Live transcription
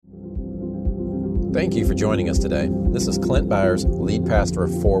Thank you for joining us today. This is Clint Byars, lead pastor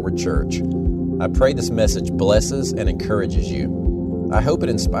of Forward Church. I pray this message blesses and encourages you. I hope it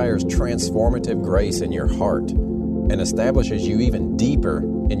inspires transformative grace in your heart and establishes you even deeper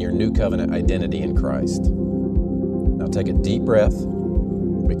in your new covenant identity in Christ. Now take a deep breath,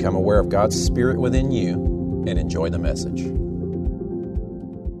 become aware of God's Spirit within you, and enjoy the message.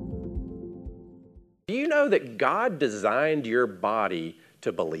 Do you know that God designed your body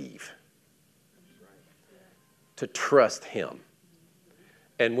to believe? To trust Him.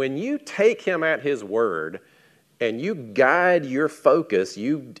 And when you take Him at His word and you guide your focus,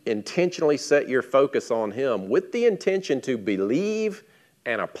 you intentionally set your focus on Him with the intention to believe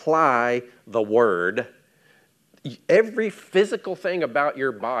and apply the word, every physical thing about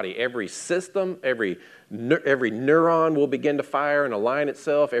your body, every system, every neuron will begin to fire and align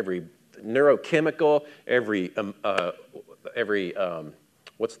itself, every neurochemical, every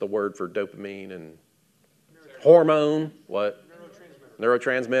what's the word for dopamine and hormone, what?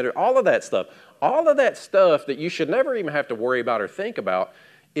 Neurotransmitter, all of that stuff. All of that stuff that you should never even have to worry about or think about,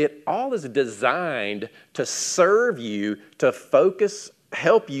 it all is designed to serve you, to focus,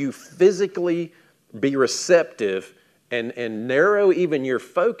 help you physically be receptive and narrow even your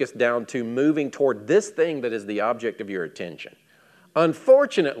focus down to moving toward this thing that is the object of your attention.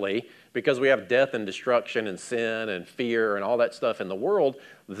 Unfortunately, because we have death and destruction and sin and fear and all that stuff in the world,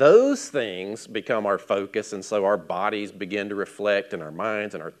 those things become our focus, and so our bodies begin to reflect, and our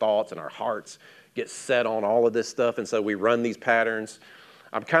minds and our thoughts and our hearts get set on all of this stuff, and so we run these patterns.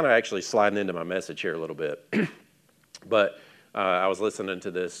 I'm kind of actually sliding into my message here a little bit, but I was listening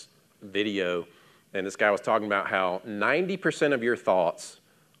to this video, and this guy was talking about how 90% of your thoughts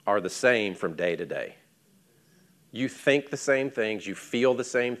are the same from day to day. You think the same things, you feel the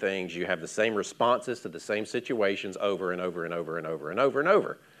same things, you have the same responses to the same situations over and over and over and over and over and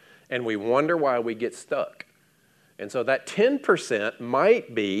over. And we wonder why we get stuck. And so that 10%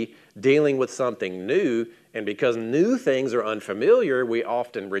 might be dealing with something new, and because new things are unfamiliar, we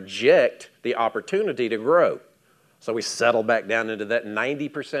often reject the opportunity to grow. So we settle back down into that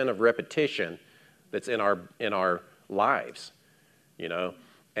 90% of repetition that's in our lives, you know,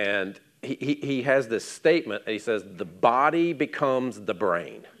 and he has this statement. He says, the body becomes the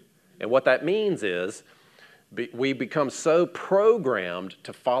brain. And what that means is we become so programmed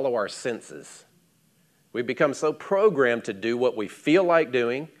to follow our senses. We become so programmed to do what we feel like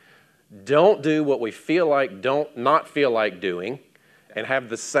doing, don't do what we feel like, don't not feel like doing, and have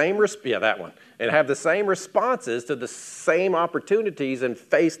the same have the same responses to the same opportunities and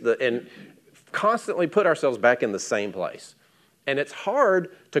and constantly put ourselves back in the same place. And it's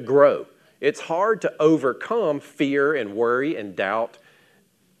hard to grow. It's hard to overcome fear and worry and doubt,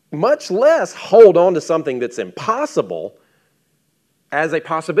 much less hold on to something that's impossible as a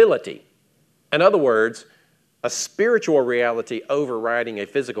possibility. In other words, a spiritual reality overriding a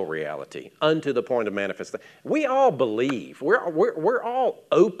physical reality unto the point of manifestation. We all believe. We're all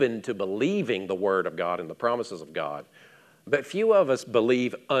open to believing the Word of God and the promises of God, but few of us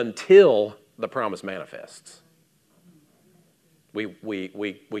believe until the promise manifests. We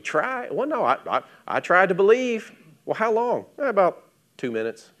try. Well, no, I tried to believe. Well, how long? About 2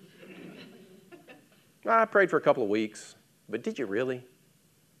 minutes. I prayed for a couple of weeks. But did you really?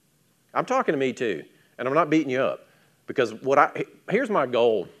 I'm talking to me too, and I'm not beating you up, because here's my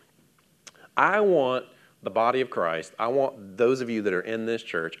goal. I want the body of Christ, I want those of you that are in this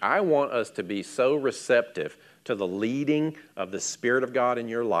church, I want us to be so receptive to the leading of the Spirit of God in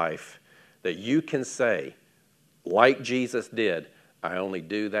your life that you can say, like Jesus did, I only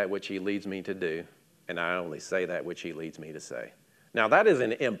do that which He leads me to do, and I only say that which He leads me to say. Now, that is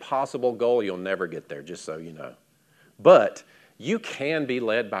an impossible goal. You'll never get there, just so you know. But you can be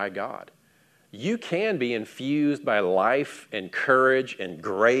led by God. You can be infused by life and courage and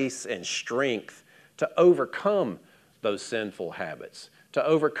grace and strength to overcome those sinful habits, to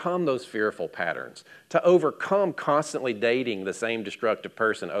overcome those fearful patterns, to overcome constantly dating the same destructive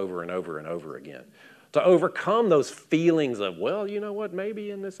person over and over and over again, to overcome those feelings of, well, you know what,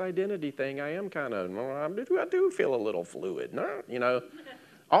 maybe in this identity thing I am kind of, I do feel a little fluid, you know.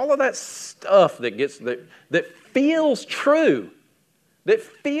 All of that stuff that feels true,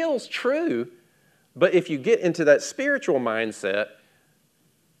 but if you get into that spiritual mindset,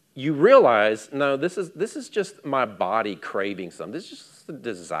 you realize, no, this is just my body craving something. This is just a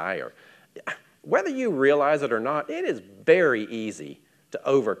desire. Whether you realize it or not, it is very easy to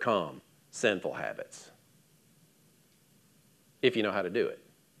overcome sinful habits if you know how to do it.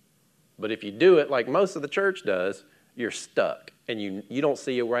 But if you do it like most of the church does, you're stuck and you don't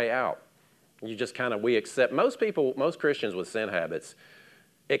see a way out. You just we accept, most Christians with sin habits,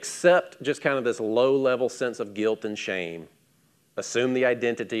 accept just kind of this low-level sense of guilt and shame, assume the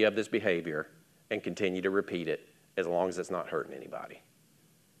identity of this behavior, and continue to repeat it as long as it's not hurting anybody.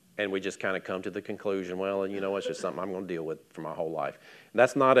 And we just kind of come to the conclusion, well, you know, it's just something I'm going to deal with for my whole life. And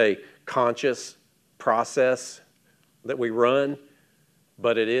that's not a conscious process that we run,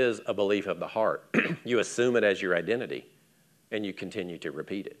 but it is a belief of the heart. You assume it as your identity, and you continue to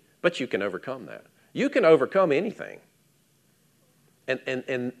repeat it. But you can overcome that. You can overcome anything.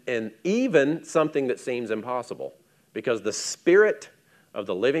 And even something that seems impossible, because the Spirit of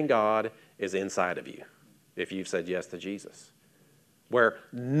the living God is inside of you if you've said yes to Jesus, where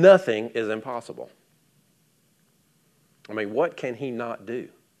nothing is impossible. I mean, what can he not do?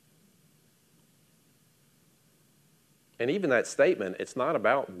 And even that statement, it's not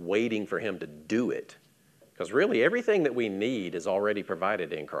about waiting for him to do it, because really everything that we need is already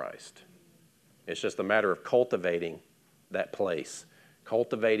provided in Christ. It's just a matter of cultivating that place,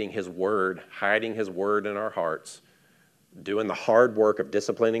 cultivating his word, hiding his word in our hearts, doing the hard work of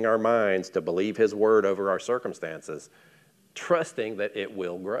disciplining our minds to believe his word over our circumstances, trusting that it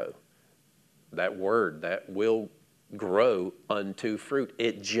will grow. That word, that will grow unto fruit.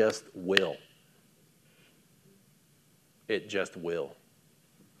 It just will. It just will.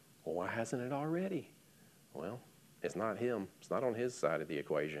 Well, why hasn't it already? Well, it's not him. It's not on his side of the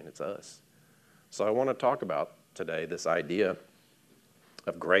equation. It's us. So I want to talk about today this idea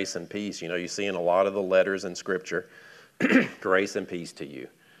of grace and peace. You know, you see in a lot of the letters in Scripture, grace and peace to you.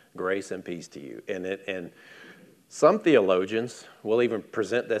 Grace and peace to you. And some theologians will even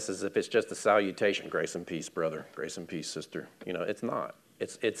present this as if it's just a salutation. Grace and peace, brother. Grace and peace, sister. You know, it's not.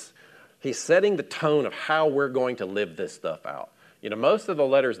 He's setting the tone of how we're going to live this stuff out. You know, most of the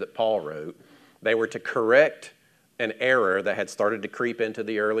letters that Paul wrote, they were to correct an error that had started to creep into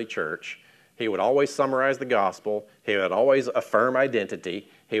the early church. He would always summarize the gospel. He would always affirm identity.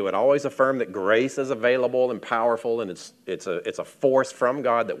 He would always affirm that grace is available and powerful, and it's a force from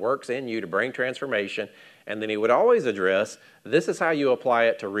God that works in you to bring transformation. And then he would always address, this is how you apply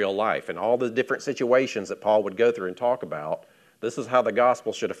it to real life. And all the different situations that Paul would go through and talk about, this is how the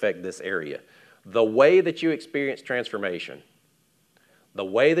gospel should affect this area. The way that you experience transformation, the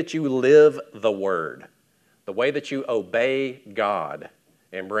way that you live the word, the way that you obey God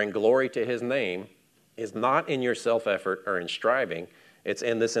and bring glory to his name is not in your self-effort or in striving. It's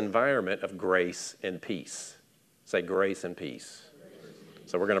in this environment of grace and peace. Say grace and peace.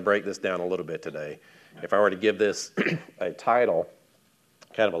 So we're going to break this down a little bit today. If I were to give this a title,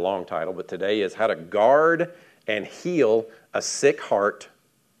 kind of a long title, but today is How to Guard and Heal a Sick Heart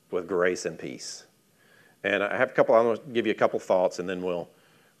with Grace and Peace. And I'm going to give you a couple thoughts, and then we'll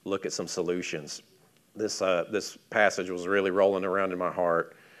look at some solutions. This passage was really rolling around in my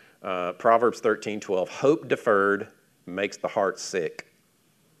heart. Proverbs 13:12, hope deferred makes the heart sick,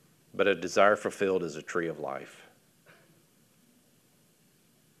 but a desire fulfilled is a tree of life.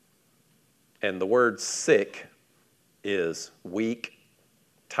 And the word sick is weak,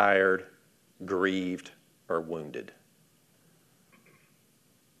 tired, grieved, or wounded.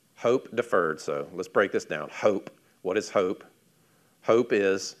 Hope deferred. So let's break this down. Hope. What is hope? Hope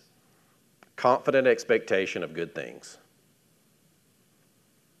is confident expectation of good things.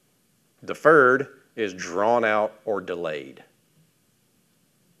 Deferred is drawn out or delayed.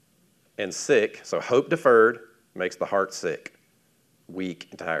 And sick, so hope deferred makes the heart sick, weak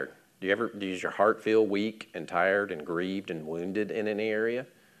and tired. Does your heart feel weak and tired and grieved and wounded in any area?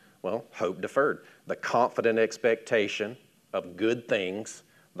 Well, hope deferred. The confident expectation of good things,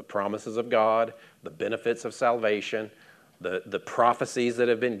 the promises of God, the benefits of salvation, the prophecies that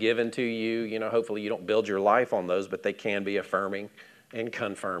have been given to you. You know, hopefully you don't build your life on those, but they can be affirming and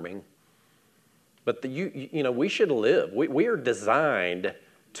confirming. But we should live. We are designed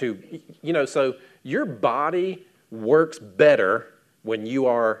to, so your body works better when you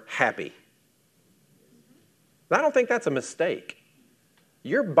are happy. I don't think that's a mistake.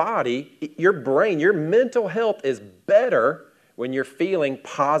 Your body, your brain, your mental health is better when you're feeling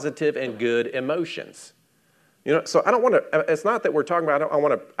positive and good emotions. So I don't want to, it's not that we're talking about,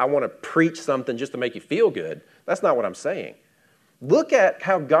 I want to preach something just to make you feel good. That's not what I'm saying. Look at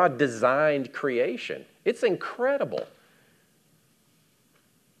how God designed creation. It's incredible.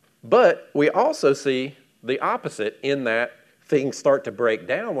 But we also see the opposite in that things start to break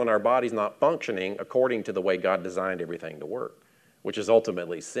down when our body's not functioning according to the way God designed everything to work, which is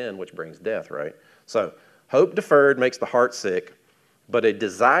ultimately sin, which brings death, right? So hope deferred makes the heart sick, but a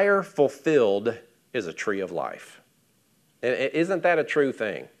desire fulfilled is a tree of life. And isn't that a true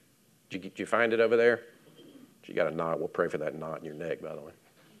thing? Did you find it over there? You got a knot. We'll pray for that knot in your neck, by the way.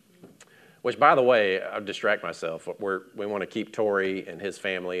 Which, by the way, I'll distract myself. We want to keep Tori and his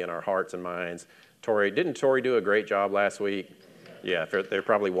family in our hearts and minds. Didn't Tori do a great job last week? Yeah, they're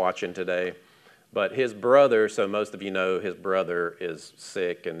probably watching today. But his brother, so most of you know, his brother is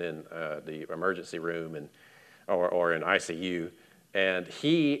sick and in the emergency room or in ICU. And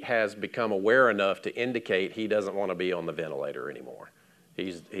he has become aware enough to indicate he doesn't want to be on the ventilator anymore.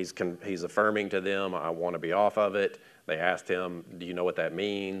 He's affirming to them, I want to be off of it. They asked him, do you know what that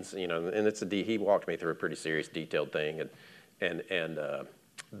means? You know, and he walked me through a pretty serious, detailed thing, and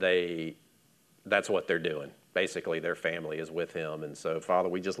that's what they're doing. Basically, their family is with him, and so, Father,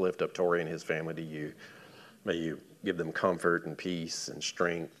 we just lift up Tori and his family to you. May you give them comfort and peace and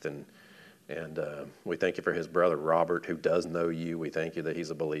strength, and we thank you for his brother Robert, who does know you. We thank you that he's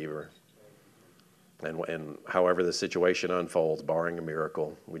a believer. And however the situation unfolds, barring a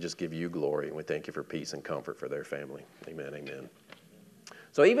miracle, we just give you glory, and we thank you for peace and comfort for their family. Amen, amen.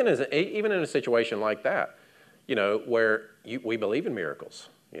 So even in a situation like that, you know, where we believe in miracles,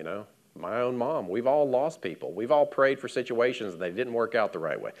 you know. My own mom, we've all lost people. We've all prayed for situations that didn't work out the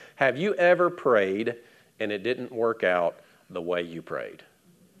right way. Have you ever prayed and it didn't work out the way you prayed?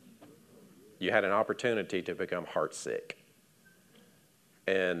 You had an opportunity to become heartsick.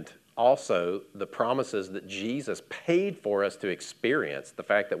 And also, the promises that Jesus paid for us to experience, the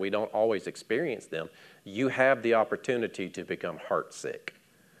fact that we don't always experience them, you have the opportunity to become heartsick.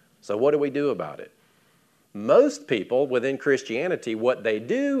 So what do we do about it? Most people within Christianity, what they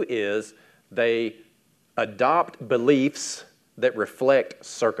do is they adopt beliefs that reflect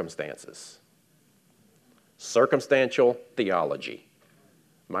circumstances. Circumstantial theology.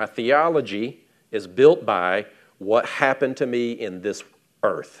 My theology is built by what happened to me in this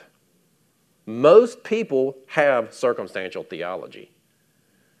earth. Most people have circumstantial theology,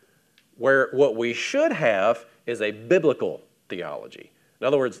 where what we should have is a biblical theology. In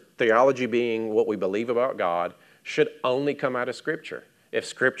other words, theology being what we believe about God should only come out of Scripture. If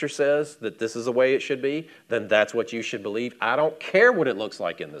Scripture says that this is the way it should be, then that's what you should believe. I don't care what it looks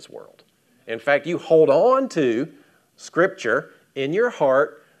like in this world. In fact, you hold on to Scripture in your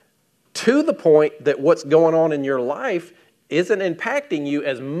heart to the point that what's going on in your life isn't impacting you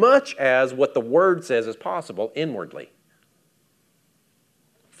as much as what the Word says is possible inwardly.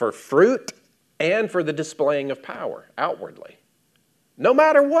 For fruit and for the displaying of power outwardly. No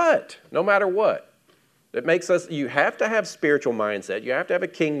matter what. It makes us, you have to have spiritual mindset. You have to have a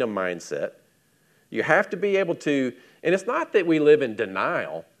kingdom mindset. You have to be able to, and it's not that we live in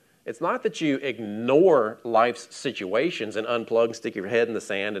denial. It's not that you ignore life's situations and unplug and stick your head in the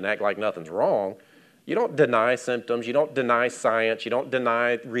sand and act like nothing's wrong. You don't deny symptoms. You don't deny science. You don't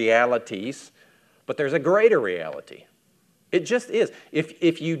deny realities. But there's a greater reality. It just is.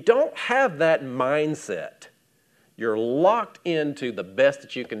 If you don't have that mindset, you're locked into the best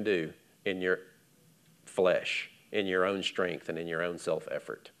that you can do in your flesh, in your own strength, and in your own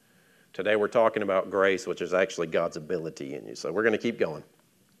self-effort. Today we're talking about grace, which is actually God's ability in you. So we're going to keep going.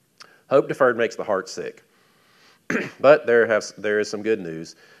 Hope deferred makes the heart sick. But there is some good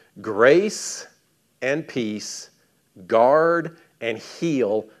news. Grace and peace guard and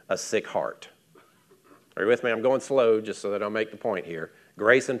heal a sick heart. Are you with me? I'm going slow just so that I'll make the point here.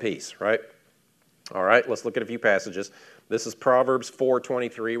 Grace and peace, right? All right, let's look at a few passages. This is Proverbs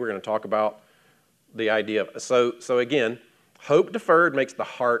 4:23. We're going to talk about the idea of, so again, hope deferred makes the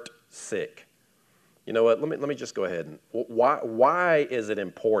heart sick. You know what, let me just go ahead and, why is it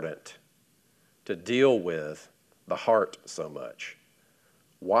important to deal with the heart so much?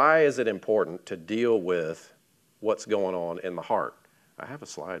 Why is it important to deal with what's going on in the heart? I have a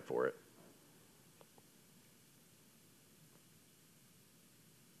slide for it.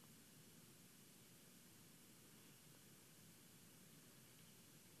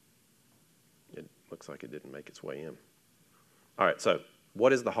 It looks like it didn't make its way in. All right, so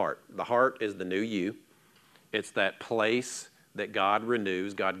what is the heart? The heart is the new you. It's that place that God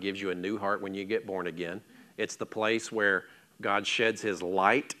renews. God gives you a new heart when you get born again. It's the place where God sheds His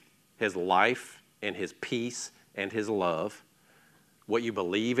light, His life, and His peace and His love. What you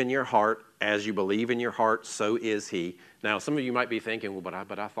believe in your heart, as you believe in your heart, so is He. Now, some of you might be thinking, well,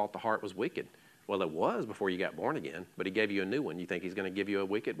 but I thought the heart was wicked. Well, it was before you got born again, but He gave you a new one. You think He's going to give you a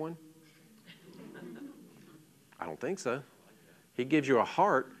wicked one? I don't think so. He gives you a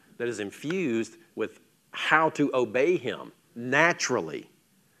heart that is infused with how to obey Him naturally.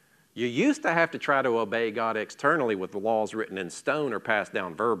 You used to have to try to obey God externally with the laws written in stone or passed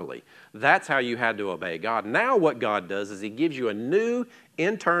down verbally. That's how you had to obey God. Now what God does is He gives you a new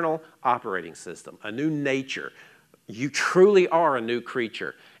internal operating system, a new nature. You truly are a new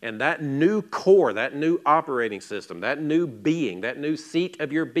creature. And that new core, that new operating system, that new being, that new seat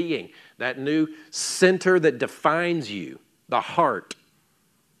of your being, that new center that defines you, the heart,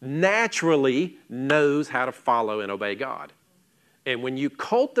 naturally knows how to follow and obey God. And when you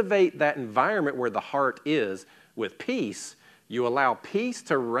cultivate that environment where the heart is with peace, you allow peace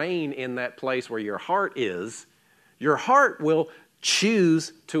to reign in that place where your heart is, your heart will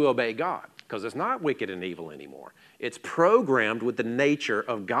choose to obey God because it's not wicked and evil anymore. It's programmed with the nature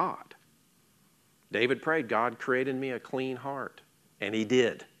of God. David prayed, God, create in me a clean heart. And he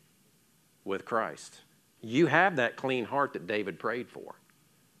did with Christ. You have that clean heart that David prayed for.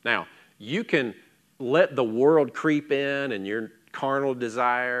 Now, you can let the world creep in and your carnal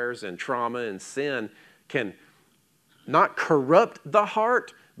desires and trauma and sin can not corrupt the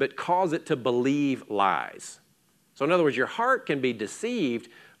heart, but cause it to believe lies. So in other words, your heart can be deceived,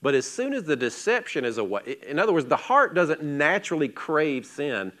 but as soon as the deception is away, in other words, the heart doesn't naturally crave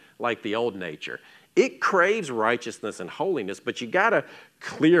sin like the old nature. It craves righteousness and holiness, but you got to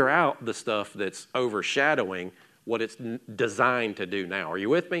clear out the stuff that's overshadowing what it's designed to do now. Are you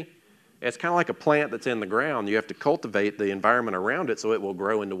with me? It's kind of like a plant that's in the ground. You have to cultivate the environment around it so it will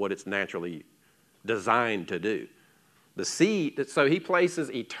grow into what it's naturally designed to do. The seed, so he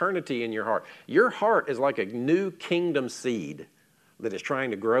places eternity in your heart. Your heart is like a new kingdom seed that is trying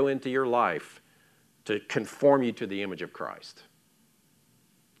to grow into your life to conform you to the image of Christ.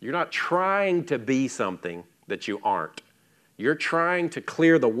 You're not trying to be something that you aren't. You're trying to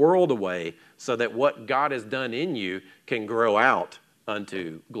clear the world away so that what God has done in you can grow out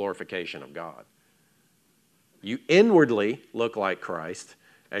unto glorification of God. You inwardly look like Christ.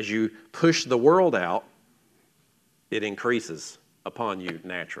 As you push the world out, it increases upon you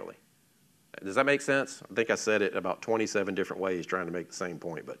naturally. Does that make sense? I think I said it about 27 different ways trying to make the same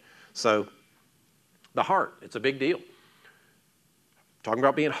point. So the heart, it's a big deal. Talking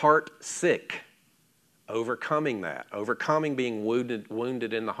about being heart sick, overcoming that, overcoming being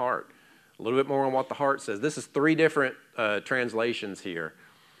wounded in the heart. A little bit more on what the heart says. This is 3 different translations here.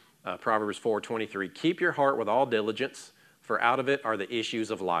 Proverbs 4:23. Keep your heart with all diligence, for out of it are the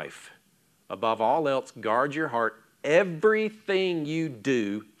issues of life. Above all else, guard your heart. Everything you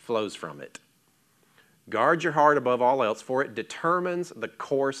do flows from it. Guard your heart above all else, for it determines the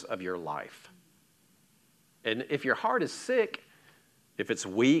course of your life. And if your heart is sick, if it's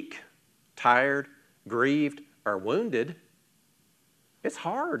weak, tired, grieved, or wounded, it's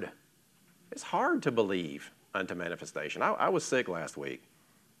hard. It's hard to believe unto manifestation. I was sick last week.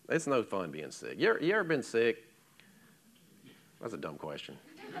 It's no fun being sick. You ever been sick? That's a dumb question.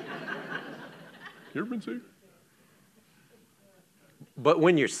 You ever been sick? But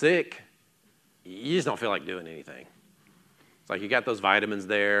when you're sick, you just don't feel like doing anything. It's like you got those vitamins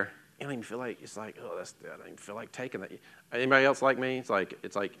there. You don't even feel like, it's like, I don't even feel like taking that. Anybody else like me? It's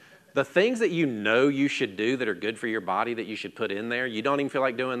like the things that you know you should do that are good for your body that you should put in there, you don't even feel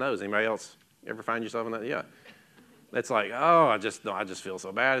like doing those. Anybody else ever find yourself in that? Yeah. It's like, I just feel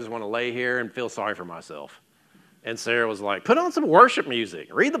so bad. I just want to lay here and feel sorry for myself. And Sarah was like, put on some worship music,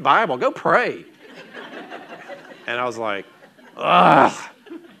 read the Bible, go pray. And I was like,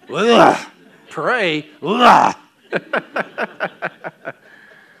 pray.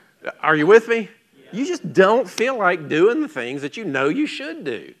 Are you with me? You just don't feel like doing the things that you know you should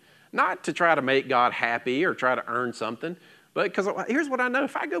do. Not to try to make God happy or try to earn something, but because here's what I know.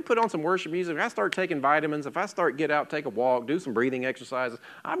 If I go put on some worship music, if I start taking vitamins, if I start get out, take a walk, do some breathing exercises,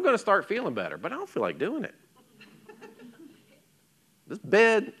 I'm going to start feeling better, but I don't feel like doing it. This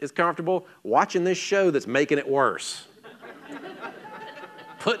bed is comfortable. Watching this show that's making it worse.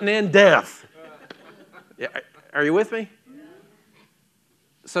 Putting in death. Yeah, are you with me?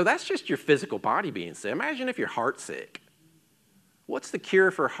 So that's just your physical body being sick. Imagine if your heart's sick. What's the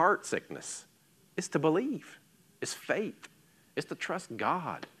cure for heart sickness? It's to believe. It's faith. It's to trust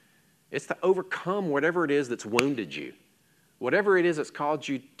God. It's to overcome whatever it is that's wounded you. Whatever it is that's caused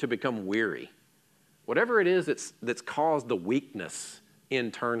you to become weary. Whatever it is that's caused the weakness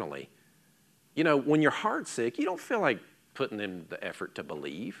internally. You know, when your heart's sick, you don't feel like putting in the effort to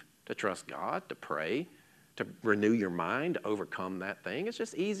believe, to trust God, to pray, to renew your mind, to overcome that thing. It's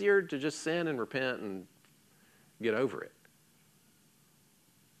just easier to just sin and repent and get over it.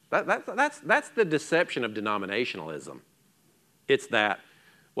 That's the deception of denominationalism. It's that,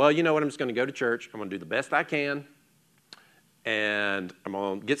 well, you know what, I'm just going to go to church. I'm going to do the best I can. And I'm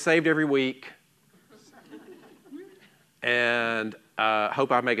going to get saved every week. And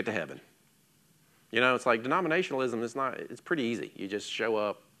hope I make it to heaven. You know, it's like denominationalism is not, it's pretty easy. You just show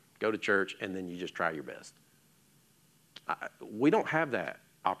up, go to church, and then you just try your best. We don't have that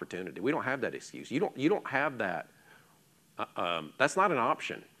opportunity. We don't have that excuse. You don't have that That's not an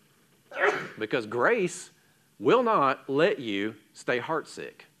option. Because grace will not let you stay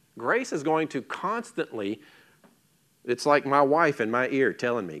heartsick. Grace is going to constantly, it's like my wife in my ear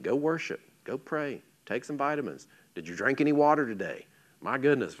telling me, go worship, go pray, take some vitamins. Did you drink any water today? My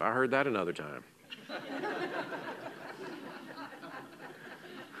goodness, if I heard that another time.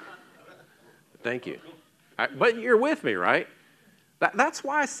 Thank you. But you're with me, right? That's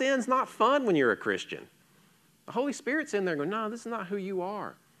why sin's not fun when you're a Christian. The Holy Spirit's in there going, no, this is not who you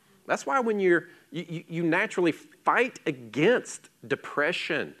are. That's why when you naturally fight against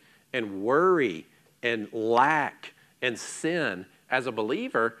depression and worry and lack and sin as a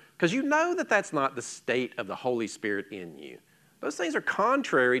believer, because you know that that's not the state of the Holy Spirit in you. Those things are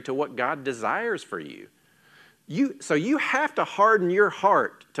contrary to what God desires for you. So you have to harden your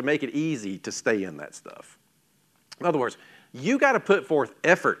heart to make it easy to stay in that stuff. In other words, you got to put forth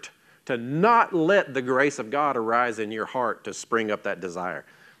effort to not let the grace of God arise in your heart to spring up that desire.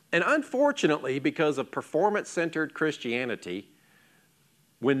 And unfortunately, because of performance-centered Christianity,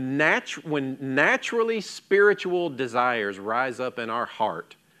 when naturally spiritual desires rise up in our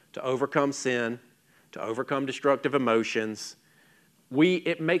heart to overcome sin, to overcome destructive emotions,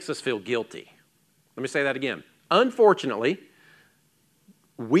 it makes us feel guilty. Let me say that again. Unfortunately,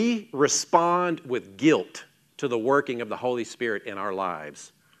 we respond with guilt to the working of the Holy Spirit in our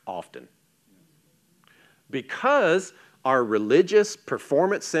lives often. Because our religious,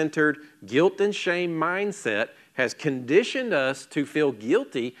 performance-centered, guilt and shame mindset has conditioned us to feel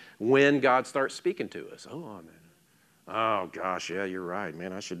guilty when God starts speaking to us. Oh gosh, yeah, you're right,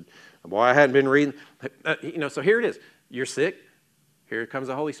 man. I hadn't been reading. So here it is. You're sick. Here comes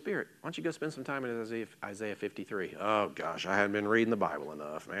the Holy Spirit. Why don't you go spend some time in Isaiah 53? Oh gosh, I hadn't been reading the Bible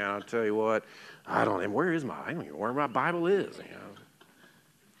enough, man. I'll tell you what. I don't even know where my Bible is.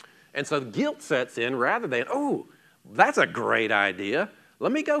 And so guilt sets in rather than, that's a great idea.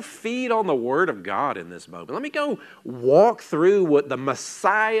 Let me go feed on the Word of God in this moment. Let me go walk through what the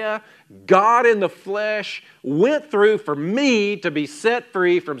Messiah, God in the flesh, went through for me to be set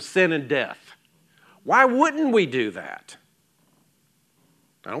free from sin and death. Why wouldn't we do that?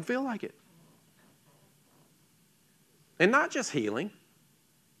 I don't feel like it. And not just healing.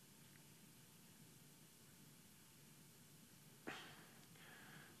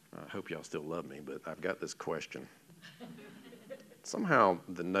 I hope y'all still love me, but I've got this question. Somehow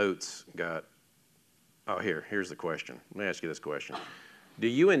the notes got, here's the question. Let me ask you this question. Do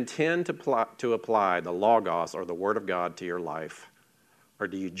you intend to apply the Logos or the Word of God to your life, or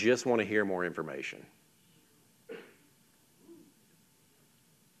do you just want to hear more information?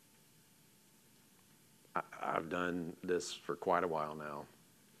 I've done this for quite a while now.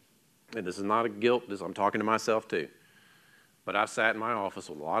 And this is not a guilt. I'm talking to myself too. But I've sat in my office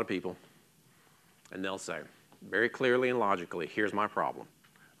with a lot of people, and they'll say, very clearly and logically, here's my problem.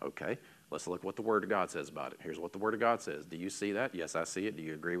 Okay, let's look what the Word of God says about it. Here's what the Word of God says. Do you see that? Yes, I see it. Do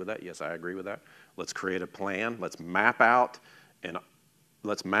you agree with that? Yes, I agree with that. Let's create a plan. Let's map out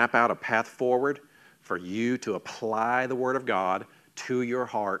a path forward for you to apply the Word of God to your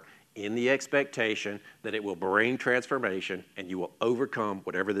heart in the expectation that it will bring transformation and you will overcome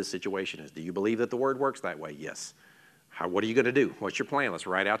whatever this situation is. Do you believe that the Word works that way? Yes. What are you going to do? What's your plan? Let's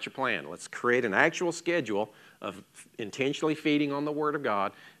write out your plan. Let's create an actual schedule of intentionally feeding on the Word of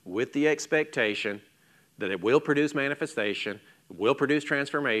God with the expectation that it will produce manifestation, will produce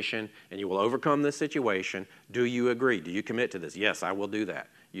transformation, and you will overcome this situation. Do you agree? Do you commit to this? Yes, I will do that.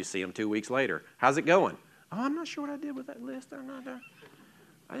 You see them 2 weeks later. How's it going? I'm not sure what I did with that list.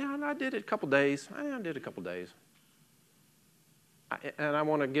 I did it a couple days. And I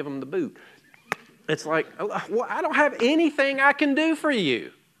want to give them the boot. It's like, well, I don't have anything I can do for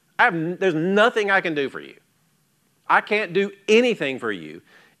you. There's nothing I can do for you. I can't do anything for you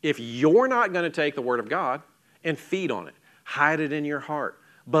if you're not going to take the Word of God and feed on it. Hide it in your heart.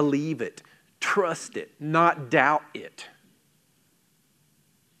 Believe it. Trust it. Not doubt it.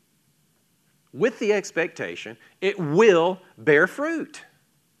 With the expectation it will bear fruit.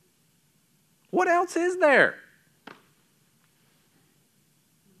 What else is there?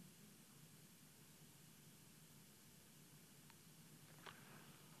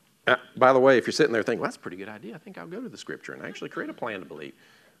 By the way, if you're sitting there thinking, well, that's a pretty good idea, I think I'll go to the Scripture and actually create a plan to believe.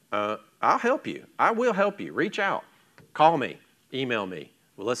 I'll help you. I will help you. Reach out. Call me. Email me.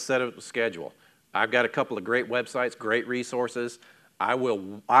 Well, let's set up a schedule. I've got a couple of great websites, great resources. I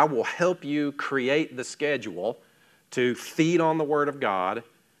will help you create the schedule to feed on the Word of God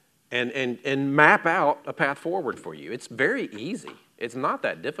and map out a path forward for you. It's very easy. It's not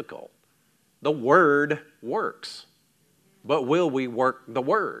that difficult. The Word works. But will we work the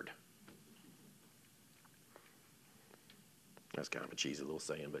Word? That's kind of a cheesy little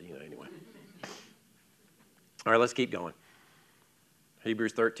saying, but anyway. All right, let's keep going.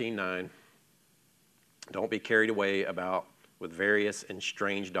 Hebrews 13:9. Don't be carried away about with various and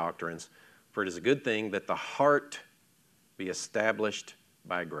strange doctrines, for it is a good thing that the heart be established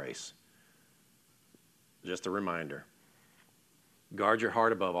by grace. Just a reminder. Guard your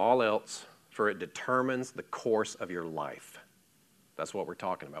heart above all else, for it determines the course of your life. That's what we're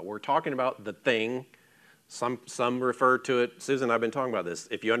talking about. We're talking about the thing. Some refer to it. Susan and I have been talking about this.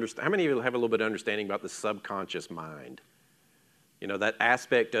 If you understand, how many of you have a little bit of understanding about the subconscious mind? You know, that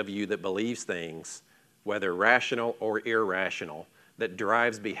aspect of you that believes things, whether rational or irrational, that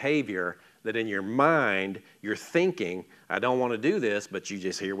drives behavior, that in your mind, you're thinking, I don't want to do this, but you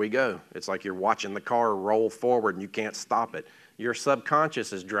just, here we go. It's like you're watching the car roll forward and you can't stop it. Your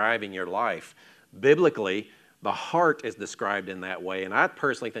subconscious is driving your life. Biblically, the heart is described in that way, and I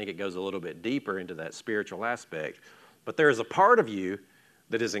personally think it goes a little bit deeper into that spiritual aspect. But there is a part of you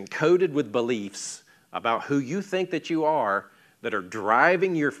that is encoded with beliefs about who you think that you are that are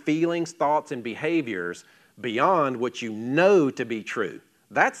driving your feelings, thoughts, and behaviors beyond what you know to be true.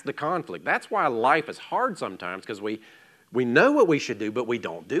 That's the conflict. That's why life is hard sometimes, because we know what we should do, but we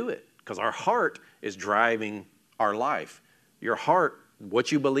don't do it, because our heart is driving our life. Your heart,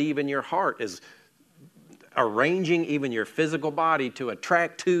 what you believe in your heart, is arranging even your physical body to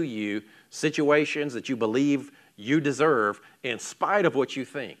attract to you situations that you believe you deserve in spite of what you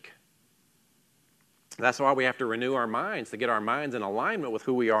think. That's why we have to renew our minds, to get our minds in alignment with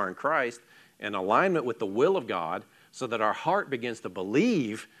who we are in Christ, in alignment with the will of God, so that our heart begins to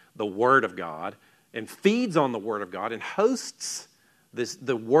believe the Word of God and feeds on the Word of God and hosts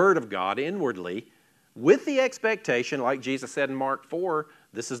the Word of God inwardly with the expectation, like Jesus said in Mark 4,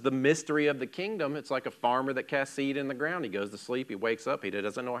 this is the mystery of the kingdom. It's like a farmer that casts seed in the ground. He goes to sleep, he wakes up, he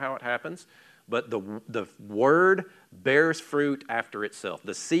doesn't know how it happens. But the word bears fruit after itself.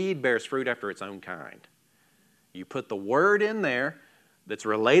 The seed bears fruit after its own kind. You put the word in there that's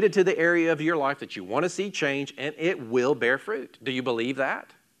related to the area of your life that you want to see change, and it will bear fruit. Do you believe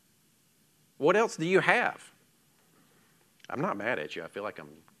that? What else do you have? I'm not mad at you. I feel like I'm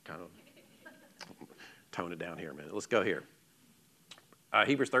kind of tone it down here a minute. Let's go here.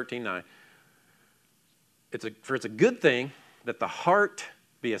 Hebrews 13:9. It's a good thing that the heart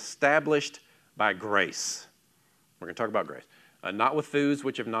be established by grace. We're going to talk about grace. Not with foods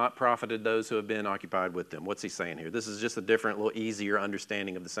which have not profited those who have been occupied with them. What's he saying here? This is just a different, little easier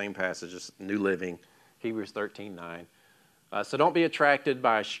understanding of the same passage, just New Living, Hebrews 13:9. So don't be attracted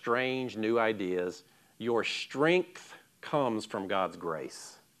by strange new ideas. Your strength comes from God's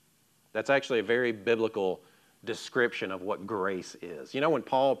grace. That's actually a very biblical description of what grace is. You know, when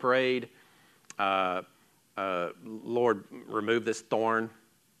Paul prayed, Lord, remove this thorn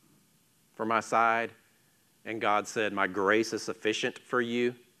from my side, and God said, my grace is sufficient for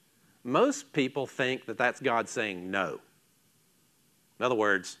you. Most people think that that's God saying no. In other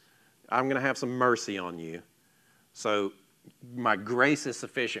words, I'm going to have some mercy on you, so my grace is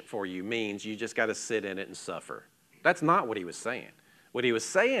sufficient for you means you just got to sit in it and suffer. That's not what he was saying. What he was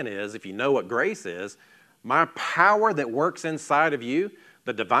saying is, if you know what grace is, my power that works inside of you,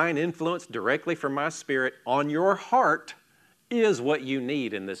 the divine influence directly from my Spirit on your heart, is what you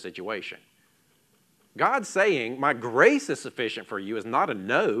need in this situation. God saying, my grace is sufficient for you is not a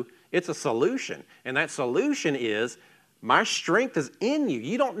no, it's a solution. And that solution is, my strength is in you.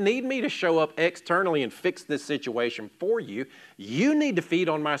 You don't need me to show up externally and fix this situation for you. You need to feed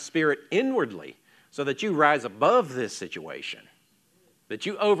on my Spirit inwardly so that you rise above this situation, that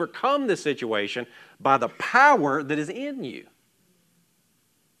you overcome this situation by the power that is in you.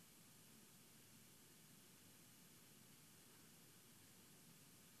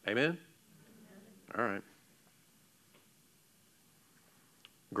 Amen? All right.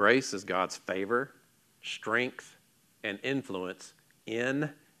 Grace is God's favor, strength, and influence in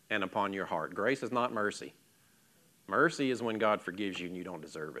and upon your heart. Grace is not mercy. Mercy is when God forgives you and you don't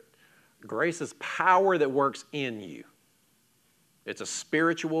deserve it. Grace is power that works in you. It's a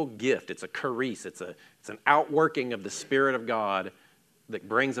spiritual gift. It's a charis. It's an outworking of the Spirit of God that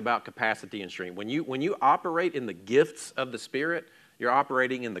brings about capacity and strength. When you operate in the gifts of the Spirit, you're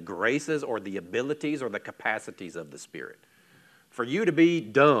operating in the graces or the abilities or the capacities of the Spirit. For you to be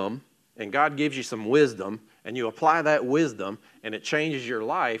dumb and God gives you some wisdom and you apply that wisdom and it changes your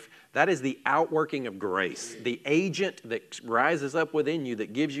life, that is the outworking of grace. The agent that rises up within you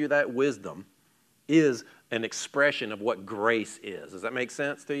that gives you that wisdom is an expression of what grace is. Does that make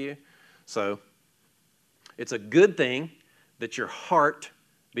sense to you? So, it's a good thing that your heart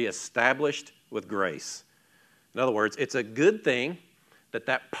be established with grace. In other words, it's a good thing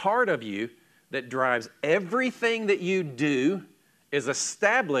that part of you that drives everything that you do is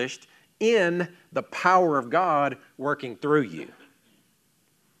established in the power of God working through you.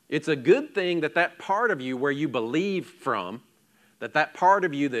 It's a good thing that that part of you where you believe from, that part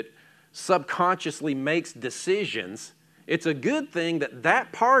of you that subconsciously makes decisions, it's a good thing that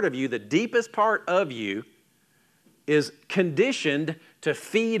that part of you, the deepest part of you, is conditioned to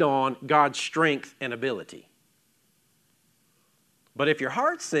feed on God's strength and ability. But if your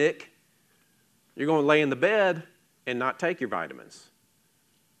heart's sick, you're going to lay in the bed and not take your vitamins.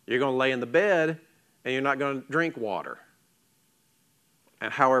 You're going to lay in the bed and you're not going to drink water.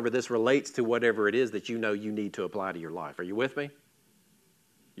 And however this relates to whatever it is that you know you need to apply to your life. Are you with me?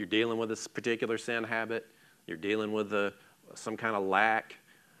 You're dealing with this particular sin habit. You're dealing with some kind of lack.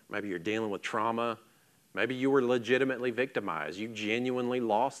 Maybe you're dealing with trauma. Maybe you were legitimately victimized. You genuinely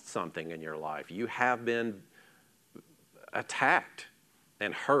lost something in your life. You have been attacked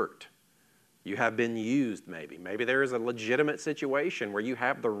and hurt. You have been used maybe. Maybe there is a legitimate situation where you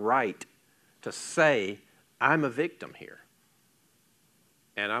have the right to say, I'm a victim here.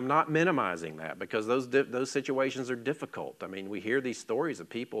 And I'm not minimizing that because those situations are difficult. I mean, we hear these stories of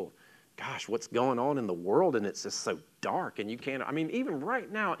people, gosh, what's going on in the world, and it's just so dark, and you can't, I mean, even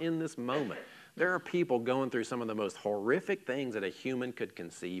right now in this moment, there are people going through some of the most horrific things that a human could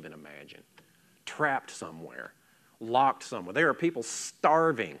conceive and imagine. Trapped somewhere, locked somewhere. There are people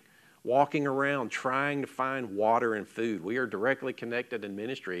starving, walking around trying to find water and food. We are directly connected in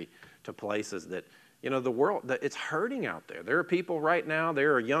ministry to places that, you know, the world, it's hurting out there. There are people right now,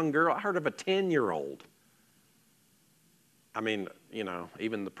 there are a young girl, I heard of a 10-year-old. I mean, you know,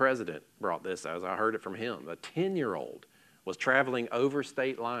 even the president brought this as I heard it from him. A 10-year-old was traveling over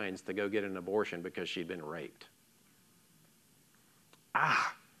state lines to go get an abortion because she'd been raped.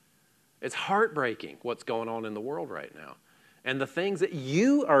 It's heartbreaking what's going on in the world right now. And the things that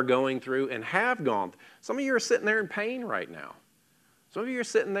you are going through and have gone. Some of you are sitting there in pain right now. Some of you are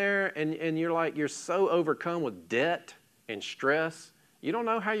sitting there and you're like, you're so overcome with debt and stress, you don't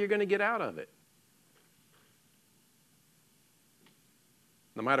know how you're going to get out of it.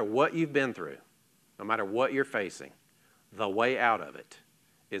 No matter what you've been through, no matter what you're facing, the way out of it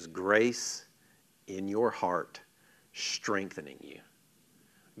is grace in your heart strengthening you.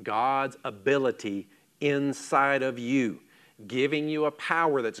 God's ability inside of you, giving you a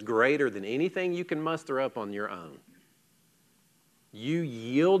power that's greater than anything you can muster up on your own. You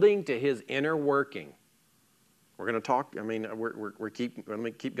yielding to His inner working. We're going to talk, I mean, let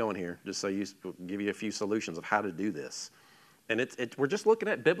me keep going here, just so you give you a few solutions of how to do this. And we're just looking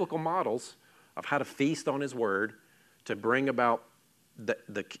at biblical models of how to feast on His Word to bring about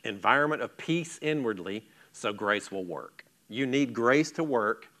the environment of peace inwardly so grace will work. You need grace to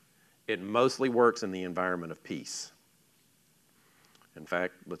work. It mostly works in the environment of peace. In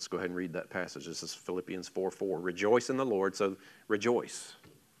fact, let's go ahead and read that passage. This is Philippians 4:4. Rejoice in the Lord, so rejoice.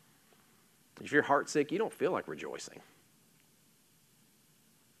 If your heart's sick, you don't feel like rejoicing.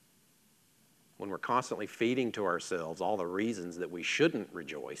 When we're constantly feeding to ourselves all the reasons that we shouldn't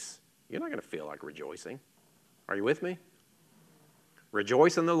rejoice, you're not going to feel like rejoicing. Are you with me?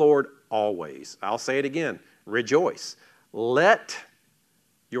 Rejoice in the Lord always. I'll say it again. Rejoice. Let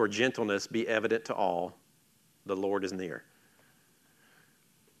your gentleness be evident to all. The Lord is near.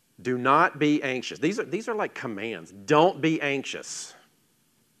 Do not be anxious. These are like commands. Don't be anxious.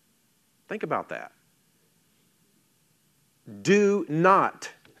 Think about that. Do not.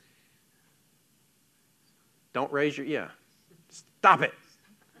 Don't raise your, stop it.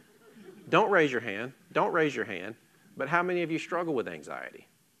 Don't raise your hand. Don't raise your hand. But how many of you struggle with anxiety?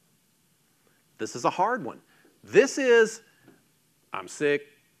 This is a hard one. This is, I'm sick.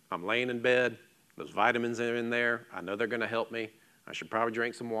 I'm laying in bed. Those vitamins are in there. I know they're going to help me. I should probably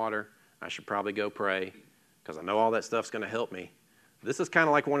drink some water. I should probably go pray because I know all that stuff's going to help me. This is kind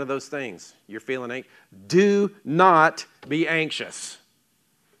of like one of those things. You're feeling anxious. Do not be anxious.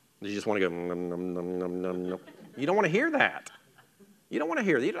 You just want to go, nom, nom, nom, nom, nom, nom. You don't want to hear that. You don't want to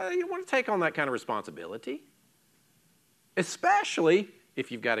hear that. You don't want to take on that kind of responsibility. Especially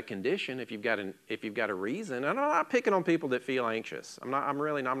if you've got a condition, if you've got a reason. And I'm not picking on people that feel anxious. I'm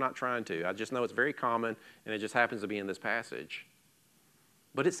not trying to. I just know it's very common, and it just happens to be in this passage.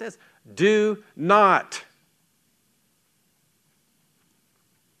 But it says, do not.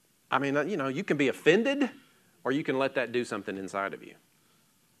 I mean, you can be offended, or you can let that do something inside of you.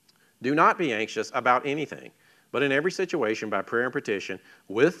 Do not be anxious about anything, but in every situation, by prayer and petition,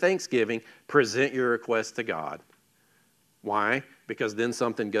 with thanksgiving, present your requests to God. Why? Because then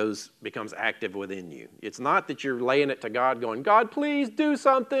something becomes active within you. It's not that you're laying it to God going, God, please do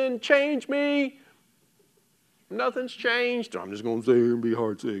something, change me. Nothing's changed. I'm just going to sit here and be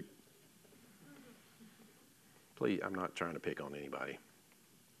heartsick. Please, I'm not trying to pick on anybody.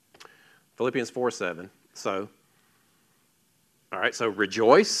 Philippians 4:7. So, all right, so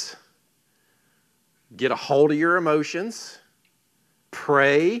rejoice. Get a hold of your emotions.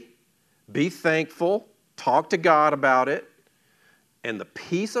 Pray. Be thankful. Talk to God about it. And the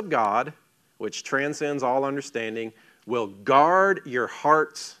peace of God, which transcends all understanding, will guard your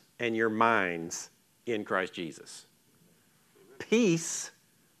hearts and your minds in Christ Jesus. Peace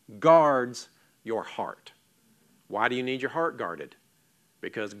guards your heart. Why do you need your heart guarded?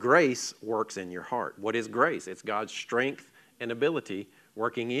 Because grace works in your heart. What is grace? It's God's strength and ability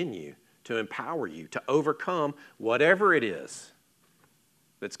working in you to empower you to overcome whatever it is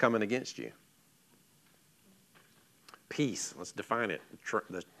that's coming against you. Peace, let's define it.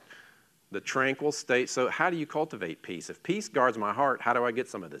 The tranquil state. So how do you cultivate peace? If peace guards my heart, how do I get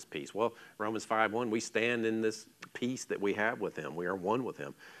some of this peace? Well, Romans 5:1, we stand in this peace that we have with him. We are one with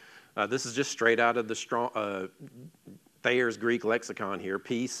him. This is just straight out of the Thayer's Greek lexicon here.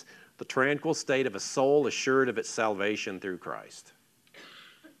 Peace, the tranquil state of a soul assured of its salvation through Christ.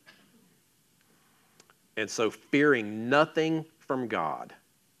 And so fearing nothing from God.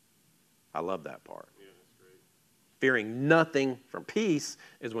 I love that part. Yeah, that's great. Fearing nothing from peace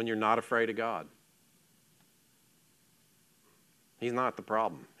is when you're not afraid of God. He's not the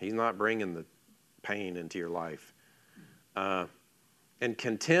problem. He's not bringing the pain into your life. And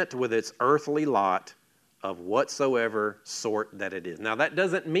content with its earthly lot of whatsoever sort that it is. Now, that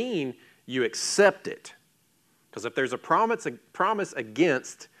doesn't mean you accept it. Because if there's a promise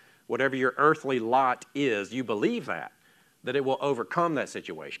against whatever your earthly lot is, you believe that it will overcome that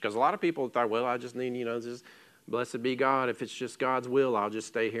situation. Because a lot of people thought, well, I just need, just blessed be God. If it's just God's will, I'll just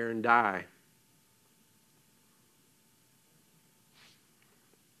stay here and die.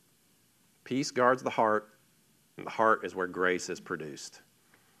 Peace guards the heart, and the heart is where grace is produced.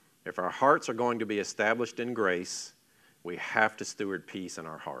 If our hearts are going to be established in grace, we have to steward peace in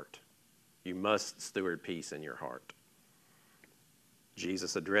our heart. You must steward peace in your heart.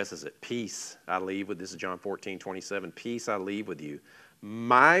 Jesus addresses it. Peace I leave with, this is John 14:27. Peace I leave with you.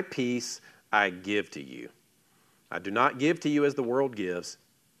 My peace I give to you. I do not give to you as the world gives.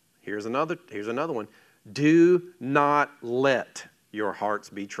 Here's another one. Do not let your hearts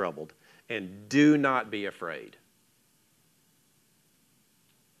be troubled, and do not be afraid.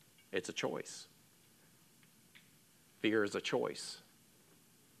 It's a choice. Fear is a choice.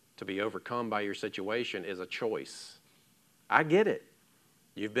 To be overcome by your situation is a choice. I get it.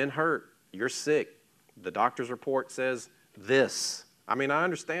 You've been hurt. You're sick. The doctor's report says this. I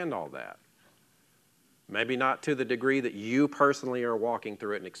understand all that. Maybe not to the degree that you personally are walking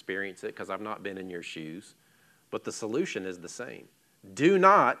through it and experience it, because I've not been in your shoes. But the solution is the same. Do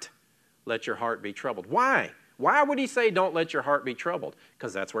not let your heart be troubled. Why? Why would he say don't let your heart be troubled?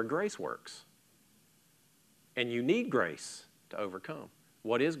 Because that's where grace works. And you need grace to overcome.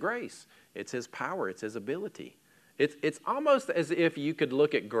 What is grace? It's his power. It's his ability. It's almost as if you could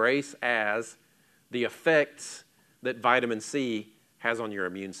look at grace as the effects that vitamin C has on your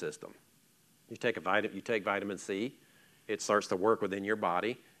immune system. You take vitamin C, it starts to work within your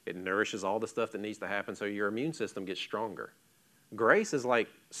body. It nourishes all the stuff that needs to happen so your immune system gets stronger. Grace is like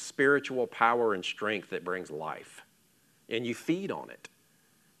spiritual power and strength that brings life, and you feed on it.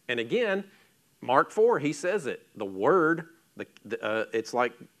 And again, Mark 4, he says it. The word, it's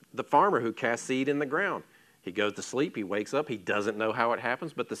like the farmer who casts seed in the ground. He goes to sleep, he wakes up, he doesn't know how it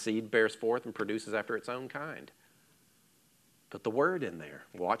happens, but the seed bears forth and produces after its own kind. Put the word in there.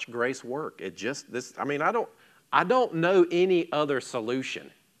 Watch grace work. I don't know any other solution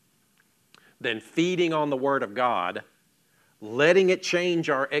than feeding on the word of God, letting it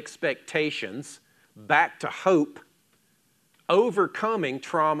change our expectations back to hope, overcoming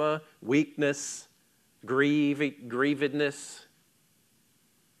trauma, weakness, grievedness. Is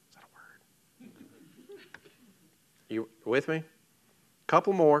that a word? You with me?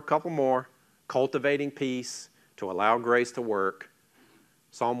 Couple more. Cultivating peace to allow grace to work.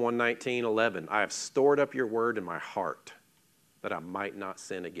 Psalm 119:11. I have stored up your word in my heart that I might not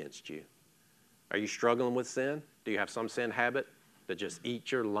sin against you. Are you struggling with sin? Do you have some sin habit that just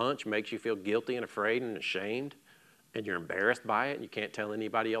eats your lunch, makes you feel guilty and afraid and ashamed, and you're embarrassed by it and you can't tell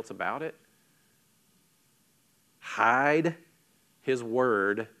anybody else about it? Hide his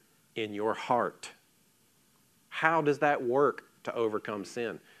word in your heart. How does that work to overcome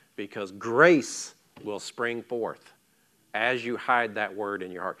sin? Because grace will spring forth as you hide that word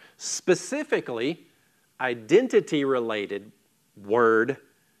in your heart. Specifically, identity-related word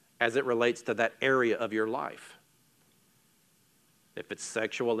as it relates to that area of your life. If it's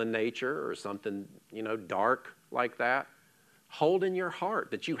sexual in nature or something, dark like that, hold in your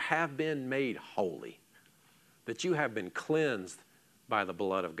heart that you have been made holy, that you have been cleansed by the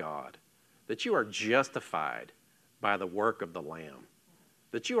blood of God, that you are justified by the work of the Lamb,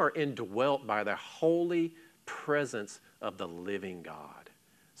 that you are indwelt by the holy presence of the living God.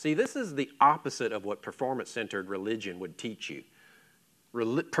 See, this is the opposite of what performance-centered religion would teach you.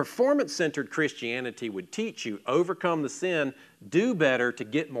 Performance-centered Christianity would teach you overcome the sin, do better to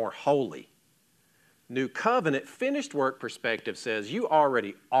get more holy. New Covenant, finished work perspective says you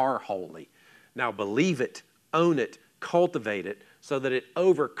already are holy. Now believe it, own it, cultivate it so that it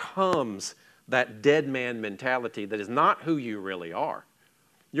overcomes that dead man mentality that is not who you really are.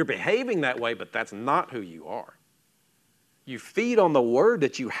 You're behaving that way, but that's not who you are. You feed on the word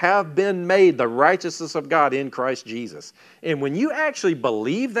that you have been made the righteousness of God in Christ Jesus. And when you actually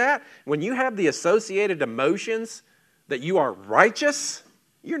believe that, when you have the associated emotions that you are righteous,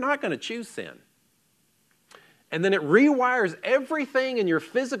 you're not going to choose sin. And then it rewires everything in your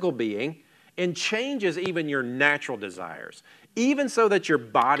physical being and changes even your natural desires, even so that your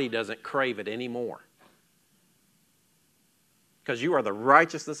body doesn't crave it anymore. Because you are the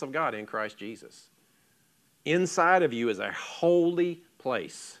righteousness of God in Christ Jesus. Inside of you is a holy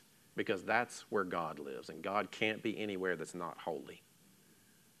place because that's where God lives, and God can't be anywhere that's not holy.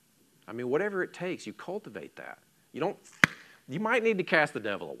 I mean, whatever it takes, you cultivate that. You might need to cast the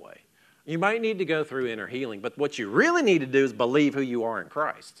devil away. You might need to go through inner healing, but what you really need to do is believe who you are in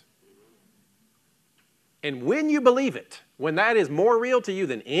Christ. And when you believe it, when that is more real to you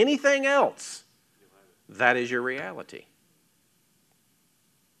than anything else, that is your reality.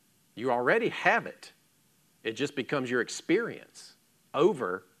 You already have it. It just becomes your experience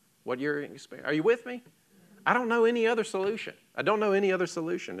over what you're experiencing. Are you with me? I don't know any other solution.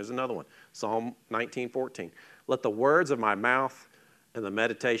 There's another one. Psalm 19:14. Let the words of my mouth and the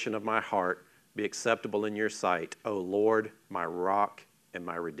meditation of my heart be acceptable in your sight, O Lord, my rock and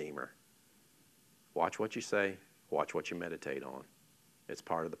my redeemer. Watch what you say. Watch what you meditate on. It's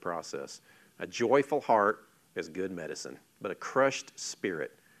part of the process. A joyful heart is good medicine, but a crushed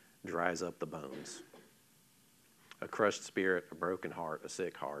spirit dries up the bones. A crushed spirit, a broken heart, a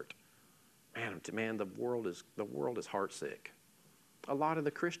sick heart. Man, the world is heart sick. A lot of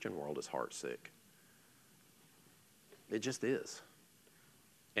the Christian world is heart sick. It just is.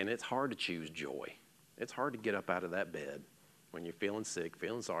 And it's hard to choose joy. It's hard to get up out of that bed when you're feeling sick,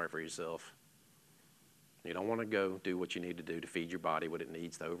 feeling sorry for yourself. You don't want to go do what you need to do to feed your body what it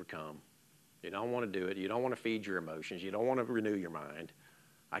needs to overcome. You don't want to do it. You don't want to feed your emotions. You don't want to renew your mind.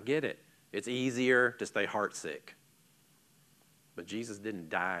 I get it. It's easier to stay heart sick. But Jesus didn't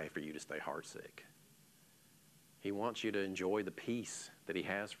die for you to stay heart sick. He wants you to enjoy the peace that he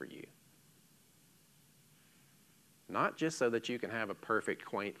has for you. Not just so that you can have a perfect,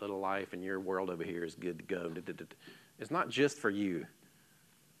 quaint little life and your world over here is good to go. It's not just for you.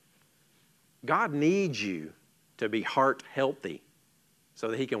 God needs you to be heart healthy so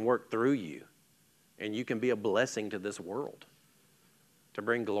that he can work through you and you can be a blessing to this world, to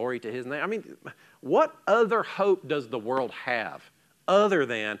bring glory to his name. I mean, what other hope does the world have other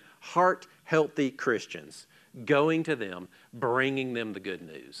than heart-healthy Christians going to them, bringing them the good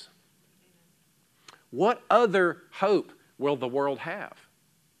news? What other hope will the world have?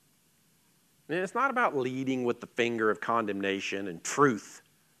 And it's not about leading with the finger of condemnation and truth.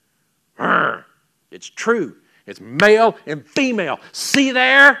 It's true. It's male and female. See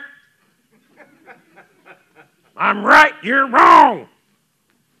there? I'm right, you're wrong.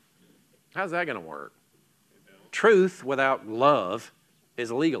 How's that going to work? Truth without love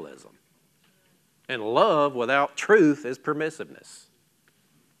is legalism. And love without truth is permissiveness.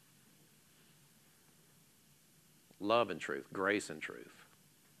 Love and truth, grace and truth.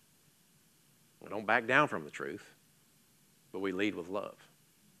 We don't back down from the truth, but we lead with love.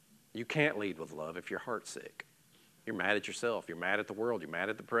 You can't lead with love if your heart's sick. You're mad at yourself. You're mad at the world. You're mad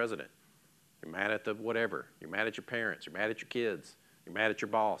at the president. You're mad at the whatever. You're mad at your parents. You're mad at your kids. You're mad at your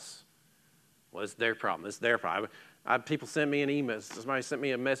boss. Well, it's their problem. It's their problem. People send me an email. Somebody sent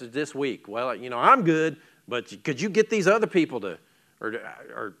me a message this week. Well, I'm good, but could you get these other people to,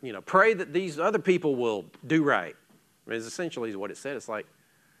 or pray that these other people will do right? I mean, it's essentially what it said. It's like,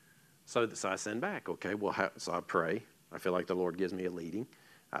 so I send back. Okay, well, so I pray. I feel like the Lord gives me a leading.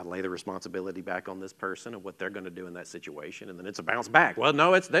 I lay the responsibility back on this person and what they're going to do in that situation, and then it's a bounce back. Well,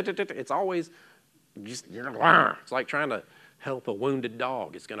 no, it's always just, it's like trying to help a wounded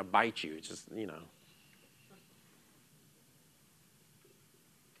dog. It's going to bite you. It's just,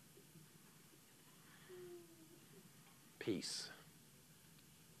 Peace.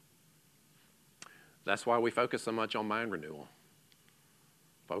 That's why we focus so much on mind renewal.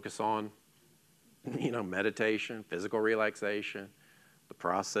 Focus on, meditation, physical relaxation, the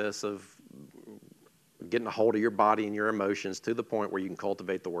process of getting a hold of your body and your emotions to the point where you can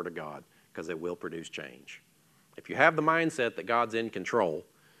cultivate the Word of God, because it will produce change. If you have the mindset that God's in control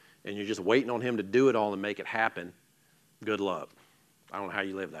and you're just waiting on Him to do it all and make it happen, good luck. I don't know how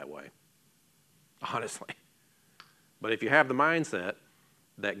you live that way, honestly. But if you have the mindset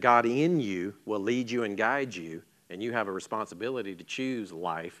that God in you will lead you and guide you, and you have a responsibility to choose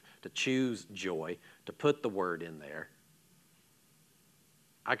life, to choose joy, to put the Word in there,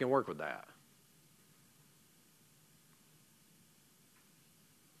 I can work with that.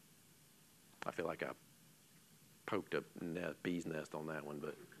 I feel like I poked a bee's nest on that one,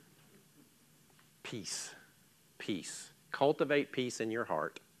 but peace. Peace. Cultivate peace in your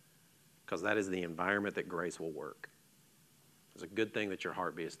heart, because that is the environment that grace will work. It's a good thing that your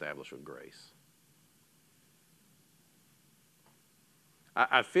heart be established with grace.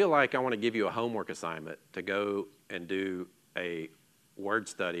 I feel like I want to give you a homework assignment to go and do a word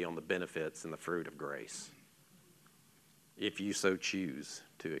study on the benefits and the fruit of grace, if you so choose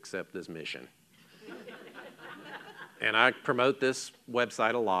to accept this mission. And I promote this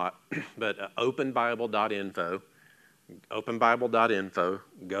website a lot, but openbible.info,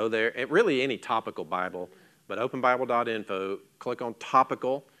 go there. Really any topical Bible, but openbible.info, click on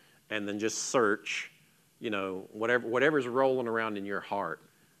topical, and then just search, whatever's rolling around in your heart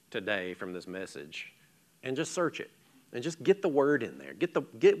today from this message, and just search it. And just get the Word in there.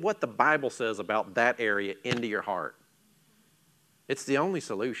 Get what the Bible says about that area into your heart. It's the only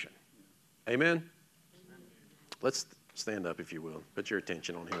solution. Amen? Let's stand up, if you will. Put your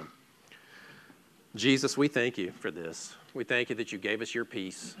attention on Him. Jesus, we thank you for this. We thank you that you gave us your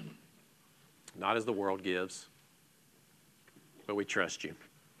peace, not as the world gives, but we trust you.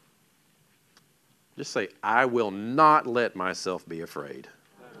 Just say, I will not let myself be afraid.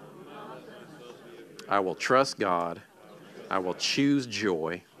 I will trust God. I will choose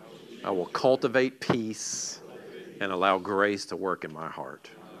joy. I will cultivate peace and allow grace to work in my heart.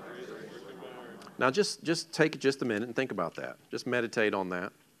 Now just take just a minute and think about that. Just meditate on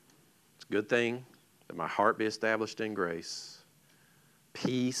that. It's a good thing that my heart be established in grace.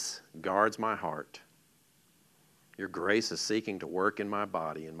 Peace guards my heart. Your grace is seeking to work in my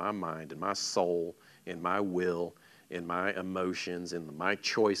body, in my mind, in my soul, in my will, in my emotions, in my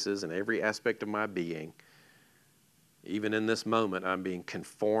choices, in every aspect of my being. Even in this moment, I'm being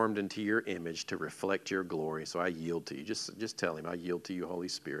conformed into your image to reflect your glory. So I yield to you. Just tell him, I yield to you, Holy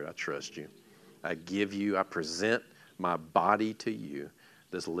Spirit. I trust you. I present my body to you,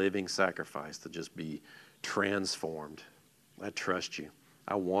 this living sacrifice, to just be transformed. I trust you.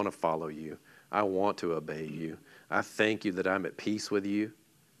 I want to follow you. I want to obey you. I thank you that I'm at peace with you.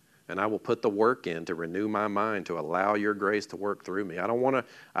 And I will put the work in to renew my mind, to allow your grace to work through me. I don't want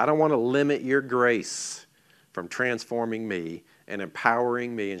to limit your grace from transforming me and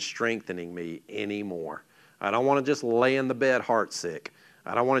empowering me and strengthening me anymore. I don't want to just lay in the bed heart sick.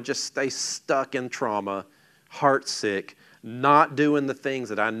 I don't want to just stay stuck in trauma, heart sick, not doing the things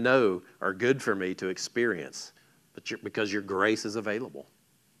that I know are good for me to experience, because your grace is available.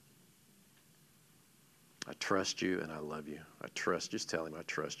 I trust you and I love you. Just tell him, I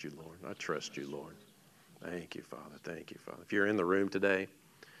trust you, Lord. I trust you, Lord. Thank you, Father. Thank you, Father. If you're in the room today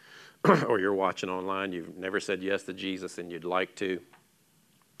or you're watching online, you've never said yes to Jesus and you'd like to,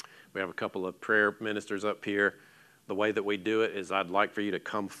 we have a couple of prayer ministers up here. The way that we do it is I'd like for you to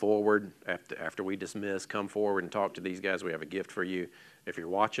come forward after we dismiss, come forward and talk to these guys. We have a gift for you. If you're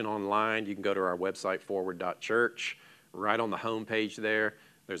watching online, you can go to our website, forward.church. Right on the home page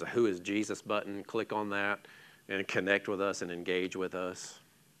there's a Who is Jesus button. Click on that and connect with us and engage with us.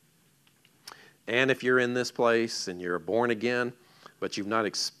 And if you're in this place and you're born again, but you've not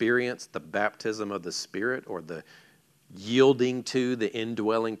experienced the baptism of the Spirit or the yielding to the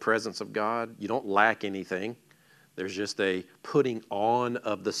indwelling presence of God, you don't lack anything. There's just a putting on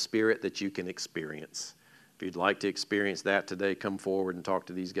of the Spirit that you can experience. If you'd like to experience that today, come forward and talk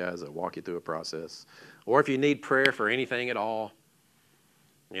to these guys. They'll walk you through a process. Or if you need prayer for anything at all,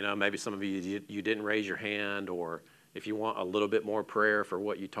 maybe some of you didn't raise your hand, or if you want a little bit more prayer for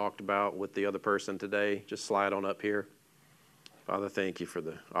what you talked about with the other person today, just slide on up here. Father, thank you for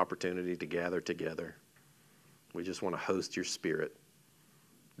the opportunity to gather together. We just want to host your Spirit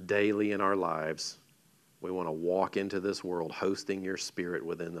daily in our lives. We want to walk into this world hosting your Spirit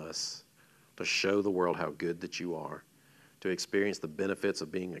within us to show the world how good that you are, to experience the benefits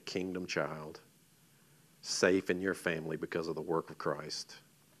of being a kingdom child, safe in your family because of the work of Christ.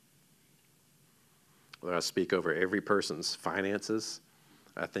 Lord, I speak over every person's finances.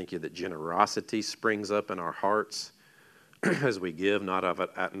 I thank you that generosity springs up in our hearts as we give, not out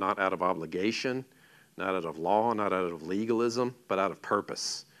of obligation, not out of law, not out of legalism, but out of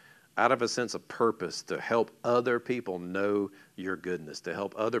purpose. out of a sense of purpose to help other people know your goodness, to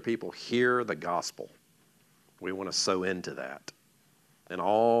help other people hear the gospel. We want to sow into that and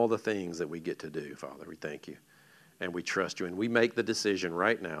all the things that we get to do, Father. We thank you and we trust you. And we make the decision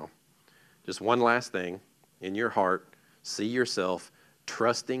right now, just one last thing, in your heart, see yourself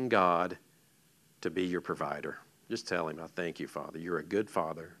trusting God to be your provider. Just tell him, I thank you, Father. You're a good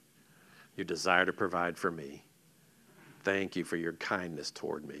Father. You desire to provide for me. Thank you for your kindness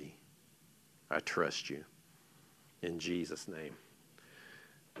toward me. I trust you. In Jesus' name.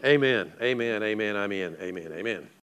 Amen. Amen. Amen. Amen. Amen. Amen.